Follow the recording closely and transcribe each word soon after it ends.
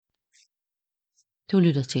Du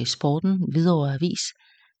lytter til Sporten Hvidovre Avis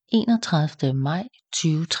 31. maj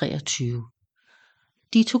 2023.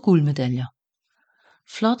 De to guldmedaljer.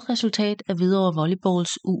 Flot resultat af Hvidovre Volleyballs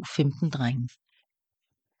U15-drenge.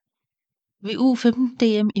 Ved U15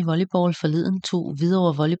 DM i volleyball forleden tog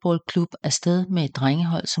Hvidovre Volleyball Klub afsted med et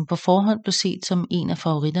drengehold, som på forhånd blev set som en af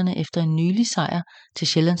favoritterne efter en nylig sejr til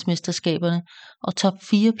Sjællandsmesterskaberne og top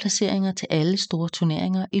 4 placeringer til alle store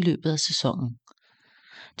turneringer i løbet af sæsonen.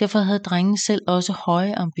 Derfor havde drengene selv også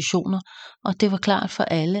høje ambitioner, og det var klart for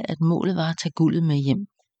alle, at målet var at tage guldet med hjem.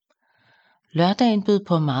 Lørdagen bød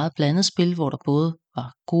på meget blandet spil, hvor der både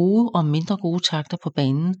var gode og mindre gode takter på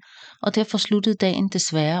banen, og derfor sluttede dagen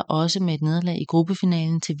desværre også med et nederlag i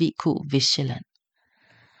gruppefinalen til VK Vestsjælland.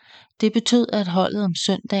 Det betød, at holdet om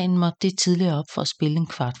søndagen måtte det tidligere op for at spille en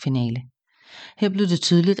kvartfinale. Her blev det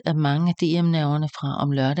tydeligt, at mange af DM-nerverne fra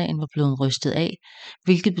om lørdagen var blevet rystet af,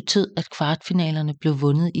 hvilket betød, at kvartfinalerne blev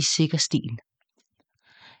vundet i sikker stil.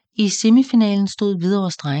 I semifinalen stod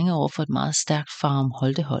Hvidovres drenge over for et meget stærkt Farum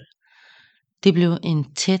Holte-hold. Det blev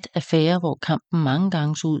en tæt affære, hvor kampen mange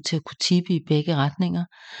gange så ud til at kunne tippe i begge retninger,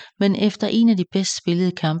 men efter en af de bedst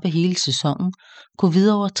spillede kampe hele sæsonen, kunne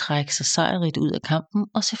Hvidovre trække sig sejrigt ud af kampen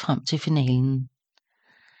og se frem til finalen.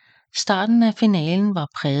 Starten af finalen var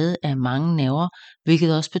præget af mange nerver,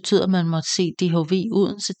 hvilket også betød, at man måtte se DHV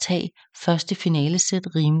Odense tage første finalesæt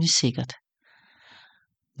rimelig sikkert.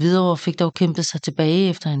 Hvidovre fik dog kæmpet sig tilbage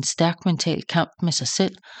efter en stærk mental kamp med sig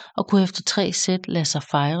selv og kunne efter 3 sæt lade sig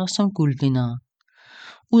fejre som guldvindere.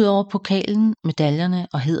 Udover pokalen, medaljerne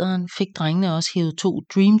og hæderen fik drengene også hævet 2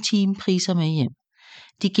 Dream Team priser med hjem.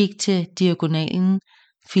 De gik til diagonalen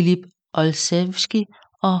Filip Olszewski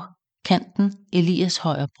og kanten Elias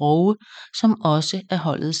Højer Broge, som også er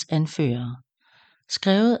holdets anførere.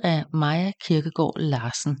 Skrevet af Maja Kirkegaard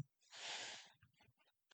Larsen.